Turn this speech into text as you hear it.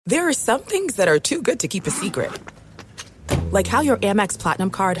There are some things that are too good to keep a secret. Like how your Amex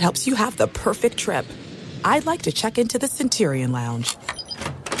Platinum card helps you have the perfect trip. I'd like to check into the Centurion Lounge.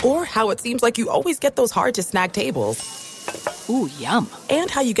 Or how it seems like you always get those hard-to-snag tables. Ooh, yum.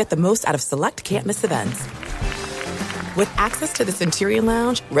 And how you get the most out of select can't-miss events. With access to the Centurion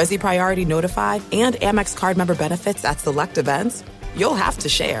Lounge, Resi Priority Notified, and Amex card member benefits at select events, you'll have to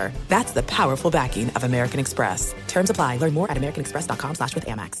share. That's the powerful backing of American Express. Terms apply. Learn more at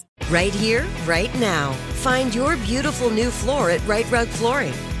americanexpress.com/withAmex. Right here, right now. Find your beautiful new floor at Right Rug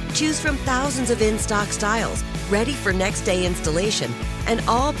Flooring. Choose from thousands of in-stock styles, ready for next day installation, and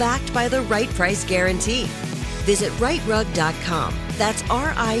all backed by the right price guarantee. Visit rightrug.com. That's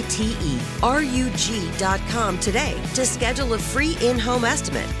RITERUG.com today to schedule a free in-home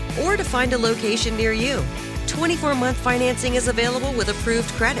estimate or to find a location near you. 24-month financing is available with approved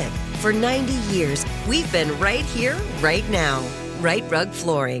credit. For 90 years, we've been right here, right now. Right Rug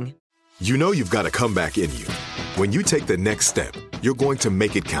Flooring. You know you've got a comeback in you. When you take the next step, you're going to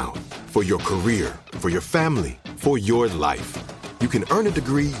make it count. For your career, for your family, for your life. You can earn a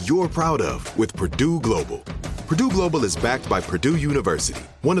degree you're proud of with Purdue Global. Purdue Global is backed by Purdue University,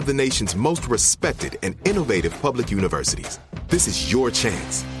 one of the nation's most respected and innovative public universities. This is your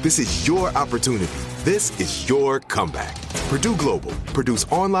chance. This is your opportunity. This is your comeback. Purdue Global, Purdue's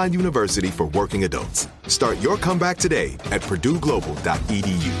online university for working adults. Start your comeback today at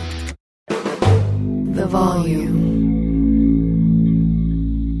purdueglobal.edu. The volume.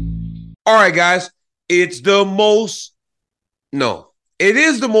 All right, guys. It is the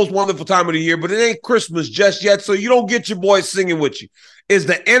most wonderful time of the year, but it ain't Christmas just yet, so you don't get your boys singing with you. It's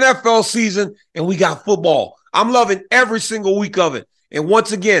the NFL season, and we got football. I'm loving every single week of it. And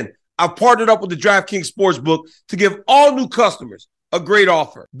once again, I've partnered up with the DraftKings Sportsbook to give all new customers a great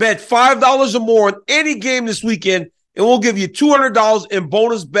offer. Bet $5 or more on any game this weekend, and we'll give you $200 in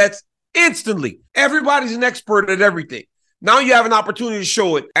bonus bets instantly. Everybody's an expert at everything. Now you have an opportunity to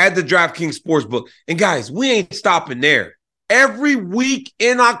show it at the DraftKings Sportsbook. And guys, we ain't stopping there. Every week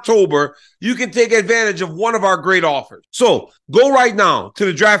in October, you can take advantage of one of our great offers. So go right now to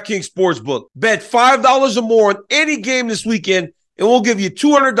the DraftKings Sportsbook. Bet $5 or more on any game this weekend, and we'll give you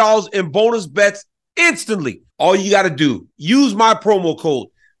 $200 in bonus bets instantly. All you got to do, use my promo code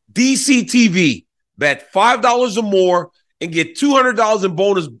DCTV. Bet $5 or more and get $200 in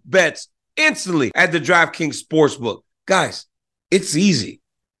bonus bets instantly at the DraftKings Sportsbook. Guys, it's easy.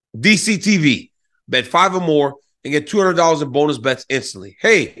 DCTV. Bet 5 or more and get $200 in bonus bets instantly.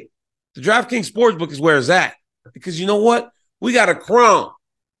 Hey, the DraftKings Sportsbook is where it's at. Because you know what? We got a crown.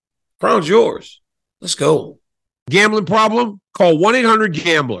 Crown's yours. Let's go. Gambling problem? Call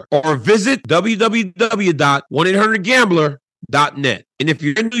 1-800-GAMBLER or visit www.1800gambler.net. And if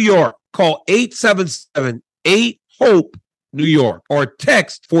you're in New York, call 877-8-HOPE-NEW YORK or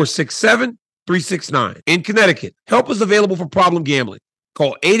text 467-369. In Connecticut, help is available for problem gambling.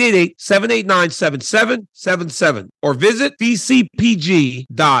 Call 888-789-7777 or visit dcpg.org.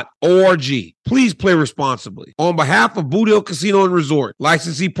 Please play responsibly. On behalf of Boot Hill Casino and Resort,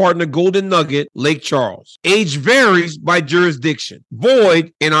 licensee partner Golden Nugget, Lake Charles. Age varies by jurisdiction.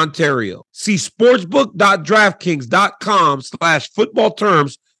 Void in Ontario. See sportsbook.draftkings.com/football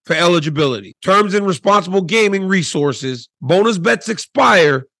terms for eligibility. Terms and responsible gaming resources. Bonus bets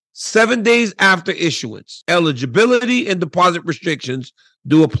expire 7 days after issuance. Eligibility and deposit restrictions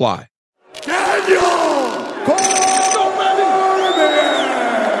do apply.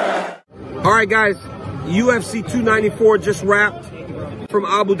 All right, guys. UFC 294 just wrapped from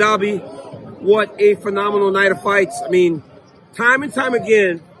Abu Dhabi. What a phenomenal night of fights. I mean, time and time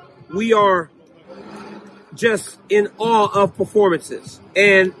again, we are just in awe of performances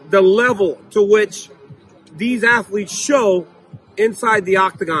and the level to which these athletes show inside the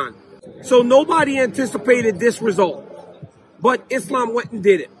octagon. So nobody anticipated this result, but Islam went and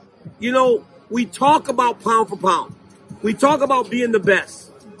did it. You know, we talk about pound for pound. We talk about being the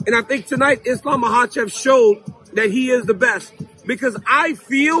best. And I think tonight Islam Makhachev showed that he is the best because I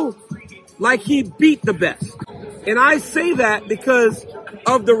feel like he beat the best. And I say that because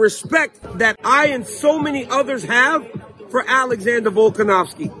of the respect that I and so many others have for Alexander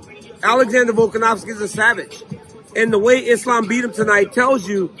Volkanovski. Alexander Volkanovski is a savage. And the way Islam beat him tonight tells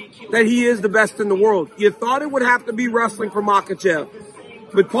you that he is the best in the world. You thought it would have to be wrestling for Makhachev.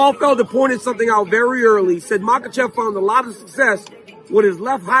 But Paul Felder pointed something out very early. He said Makhachev found a lot of success with his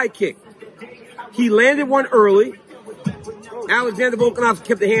left high kick. He landed one early. Alexander Volkanovski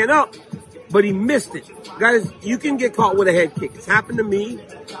kept the hand up, but he missed it. Guys, you can get caught with a head kick. It's happened to me.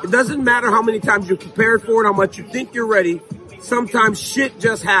 It doesn't matter how many times you're prepared for it, how much you think you're ready. Sometimes shit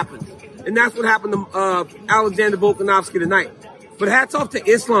just happens. And that's what happened to Alexander Volkanovski tonight. But hats off to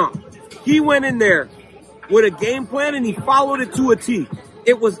Islam. He went in there with a game plan and he followed it to a T.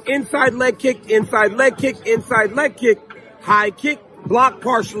 It was inside leg kick, inside leg kick, inside leg kick, high kick, block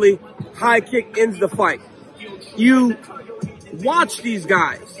partially, high kick ends the fight. You watch these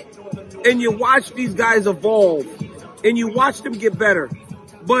guys and you watch these guys evolve and you watch them get better.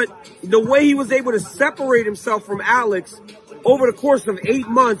 But the way he was able to separate himself from Alex over the course of 8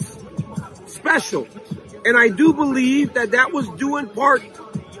 months, special. And I do believe that that was due in part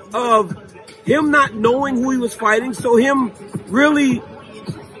of him not knowing who he was fighting, so him really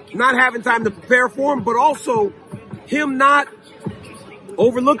not having time to prepare for him, but also him not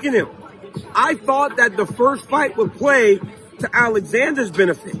overlooking him. I thought that the first fight would play to Alexander's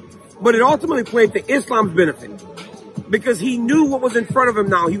benefit, but it ultimately played to Islam's benefit because he knew what was in front of him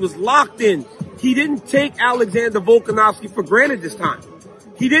now. He was locked in. He didn't take Alexander Volkanovski for granted this time.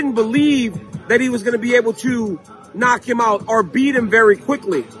 He didn't believe that he was going to be able to knock him out or beat him very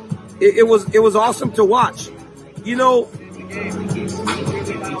quickly. It was awesome to watch. You know,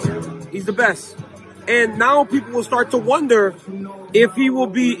 he's the best. And now people will start to wonder if he will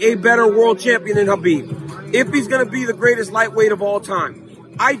be a better world champion than Khabib. If he's going to be the greatest lightweight of all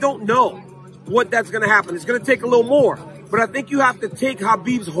time. I don't know what that's going to happen. It's going to take a little more. But I think you have to take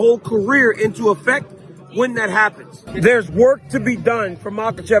Khabib's whole career into effect when that happens. There's work to be done for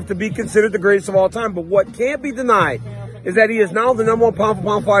Makhachev to be considered the greatest of all time. But what can't be denied is that he is now the #1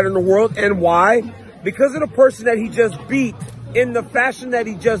 pound-for-pound fighter in the world. And why? Because of the person that he just beat in the fashion that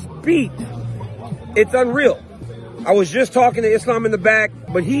he just beat. It's unreal. I was just talking to Islam in the back,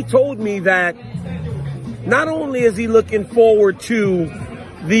 but he told me that not only is he looking forward to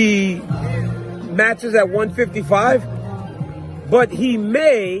the matches at 155, but he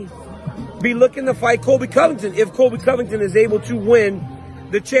may be looking to fight Colby Covington if Colby Covington is able to win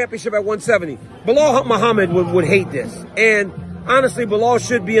the championship at 170. Bilal Muhammad would hate this. And honestly, Bilal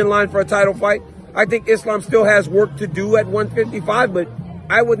should be in line for a title fight. I think Islam still has work to do at 155, but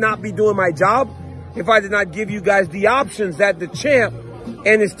I would not be doing my job if I did not give you guys the options that the champ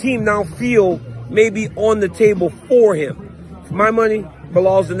and his team now feel may be on the table for him. For my money,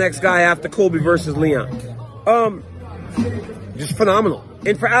 Bilal's the next guy after Colby versus Leon. Just phenomenal.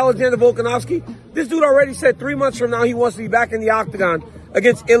 And for Alexander Volkanovski, this dude already said 3 months from now he wants to be back in the octagon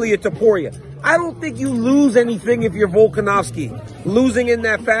against Ilia Topuria. I don't think you lose anything if you're Volkanovski. Losing in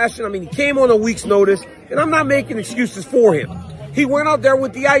that fashion, I mean, he came on a week's notice, and I'm not making excuses for him. He went out there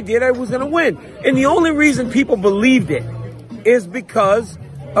with the idea that he was going to win. And the only reason people believed it is because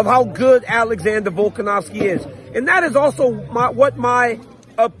of how good Alexander Volkanovski is. And that is also what my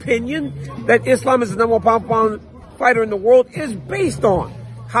opinion that Islam is the #1 pound-for-pound fighter in the world is based on.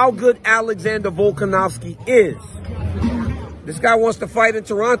 How good Alexander Volkanovski is. This guy wants to fight in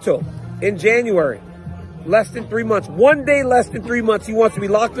Toronto in January. Less than 3 months. 1 day less than 3 months. He wants to be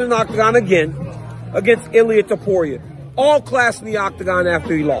locked in an octagon again against Ilia Topuria. All class in the octagon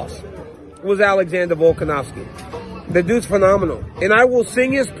after he lost was Alexander Volkanovski. The dude's phenomenal. And I will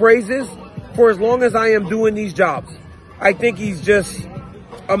sing his praises for as long as I am doing these jobs. I think he's just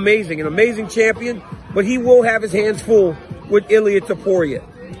amazing, an amazing champion, but he will have his hands full with Ilia Topuria.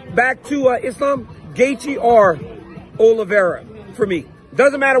 Back to Islam, Gaethje or Oliveira for me.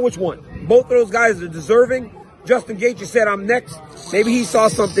 Doesn't matter which one. Both of those guys are deserving. Justin Gaethje said, I'm next. Maybe he saw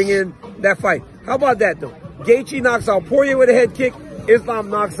something in that fight. How about that, though? Gaethje knocks out Poirier with a head kick. Islam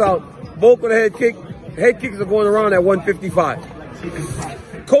knocks out Volk with a head kick. Head kicks are going around at 155.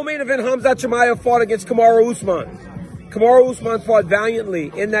 Co-main event, Khamzat Chimaev fought against Kamaru Usman. Kamaru Usman fought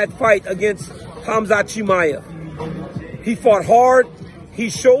valiantly in that fight against Khamzat Chimaev. He fought hard. He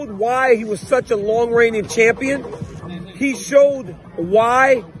showed why he was such a long-reigning champion. He showed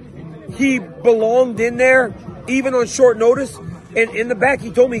why he belonged in there, even on short notice. And in the back,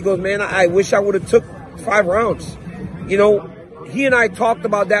 he told me, he goes, man, I wish I would have took 5 rounds. You know, he and I talked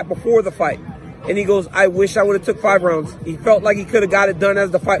about that before the fight. And he goes, I wish I would have took 5 rounds. He felt like he could have got it done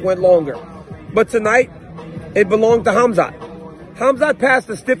as the fight went longer. But tonight, it belonged to Khamzat. Khamzat passed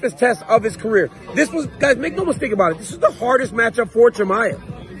the stiffest test of his career. This was, guys, make no mistake about it, this is the hardest matchup for Chimaev.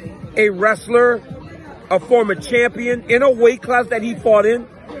 A wrestler, a former champion in a weight class that he fought in,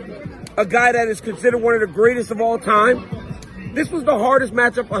 a guy that is considered one of the greatest of all time. This was the hardest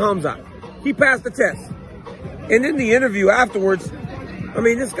matchup for Khamzat. He passed the test. And in the interview afterwards, I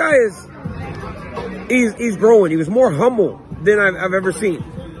mean, this guy is, he's growing. He was more humble than I've ever seen.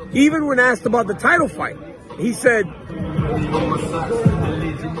 Even when asked about the title fight, he said,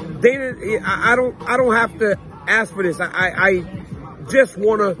 I don't have to ask for this. I just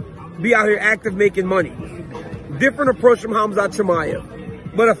want to be out here active making money. Different approach from Khamzat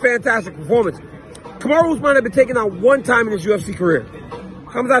Chimaev, but a fantastic performance. Kamaru Usman had been taken out one time in his UFC career.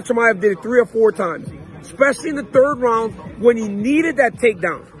 Khamzat Chimaev did it 3 or 4 times, especially in the 3rd round when he needed that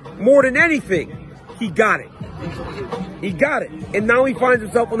takedown. More than anything, he got it. He got it. And now he finds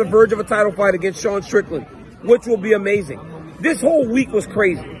himself on the verge of a title fight against Sean Strickland, which will be amazing. This whole week was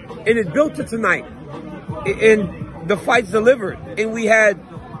crazy, and it built to tonight. And the fights delivered, and we had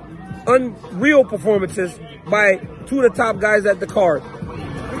unreal performances by 2 of the top guys at the card.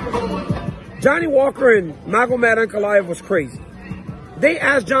 Johnny Walker and Magomed Ankalaev was crazy. They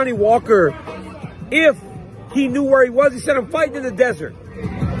asked Johnny Walker if he knew where he was. He said, I'm fighting in the desert.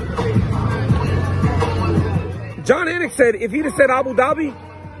 John Anik said if he'd have said Abu Dhabi,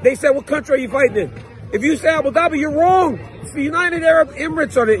 they said, what country are you fighting in? If you say Abu Dhabi, you're wrong. It's the United Arab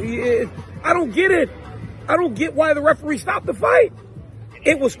Emirates. I don't get it. I don't get why the referee stopped the fight.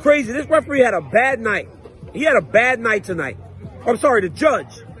 It was crazy. This referee had a bad night. He had a bad night tonight. I'm sorry, the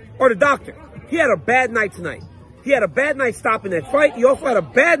judge or the doctor. He had a bad night tonight. He had a bad night stopping that fight. He also had a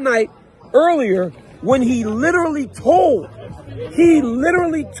bad night earlier when he literally told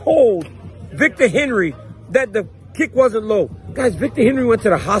Victor Henry that the kick wasn't low. Guys, Victor Henry went to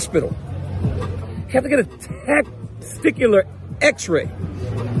the hospital. He had to get a testicular x-ray.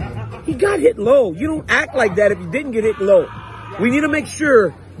 He got hit low. You don't act like that if you didn't get hit low. We need to make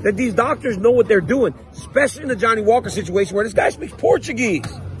sure that these doctors know what they're doing, especially in the Johnny Walker situation where this guy speaks Portuguese.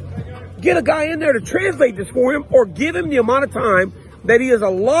 Get a guy in there to translate this for him or give him the amount of time that he is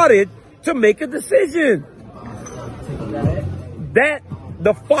allotted to make a decision.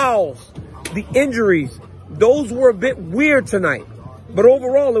 The fouls, the injuries, those were a bit weird tonight. But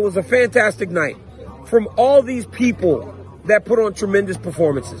overall, it was a fantastic night from all these people that put on tremendous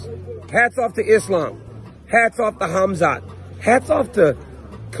performances. Hats off to Islam. Hats off to Khamzat. Hats off to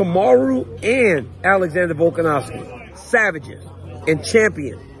Kamaru and Alexander Volkanovski. Savages and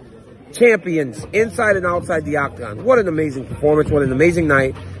champions inside and outside the octagon. What an amazing performance. What an amazing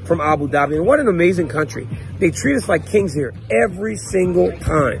night from Abu Dhabi. And what an amazing country. They treat us like kings here every single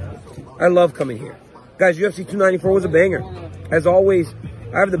time. I love coming here. Guys, UFC 294 was a banger. As always,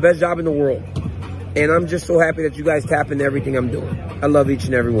 I have the best job in the world. And I'm just so happy that you guys tap into everything I'm doing. I love each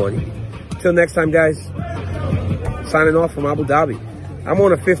and every one of you. Till next time, guys. Signing off from Abu Dhabi. I'm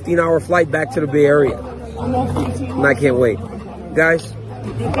on a 15-hour flight back to the Bay Area. And I can't wait. Guys,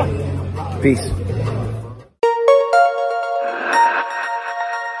 peace.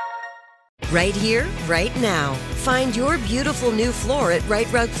 Right here, right now. Find your beautiful new floor at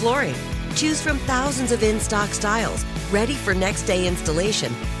Right Rug Flooring. Choose from thousands of in-stock styles, ready for next day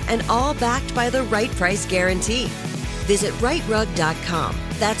installation, and all backed by the right price guarantee. Visit rightrug.com.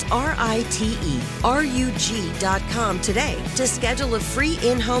 That's RITERUG.com today to schedule a free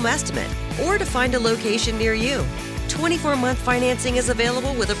in-home estimate or to find a location near you. 24-month financing is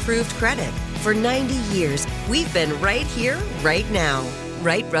available with approved credit. For 90 years, we've been right here, right now.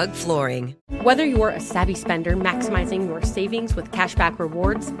 Right Rug Flooring. Whether you're a savvy spender maximizing your savings with cashback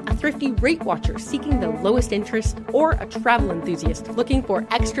rewards, a thrifty rate watcher seeking the lowest interest, or a travel enthusiast looking for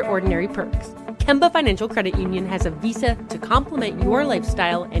extraordinary perks, Kemba Financial Credit Union has a visa to complement your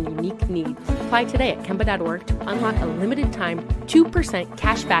lifestyle and unique needs. Apply today at Kemba.org to unlock a limited time 2%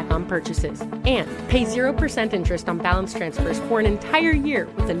 cash back on purchases and pay 0% interest on balance transfers for an entire year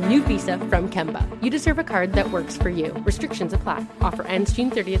with a new visa from Kemba. You deserve a card that works for you. Restrictions apply. Offer ends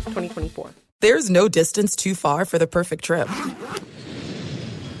June 30th, 2024. There's no distance too far for the perfect trip.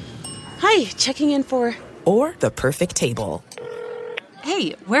 Hi, checking in for... Or the perfect table.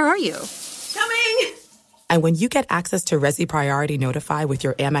 Hey, where are you? Coming! And when you get access to Resi Priority Notify with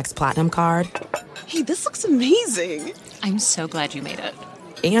your Amex Platinum card... Hey, this looks amazing. I'm so glad you made it.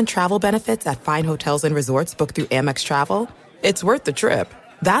 And travel benefits at fine hotels and resorts booked through Amex Travel, it's worth the trip.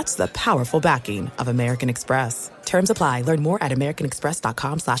 That's the powerful backing of American Express. Terms apply. Learn more at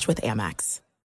americanexpress.com/withAmex.